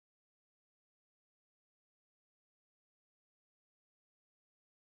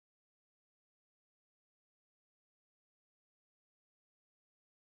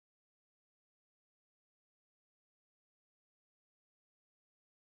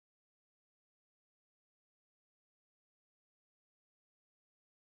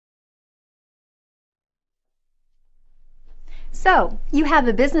So, you have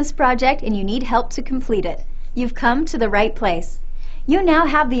a business project and you need help to complete it. You've come to the right place. You now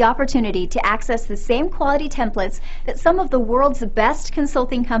have the opportunity to access the same quality templates that some of the world's best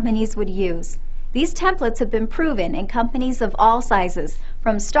consulting companies would use. These templates have been proven in companies of all sizes,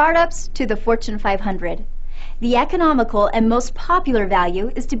 from startups to the Fortune 500. The economical and most popular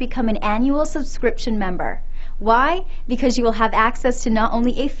value is to become an annual subscription member. Why? Because you will have access to not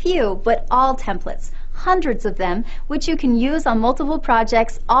only a few, but all templates, hundreds of them, which you can use on multiple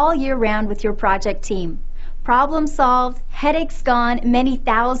projects all year round with your project team. Problem solved, headaches gone, many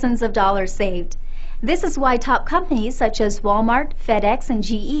thousands of dollars saved. This is why top companies such as Walmart, FedEx, and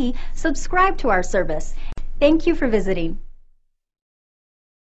GE subscribe to our service. Thank you for visiting.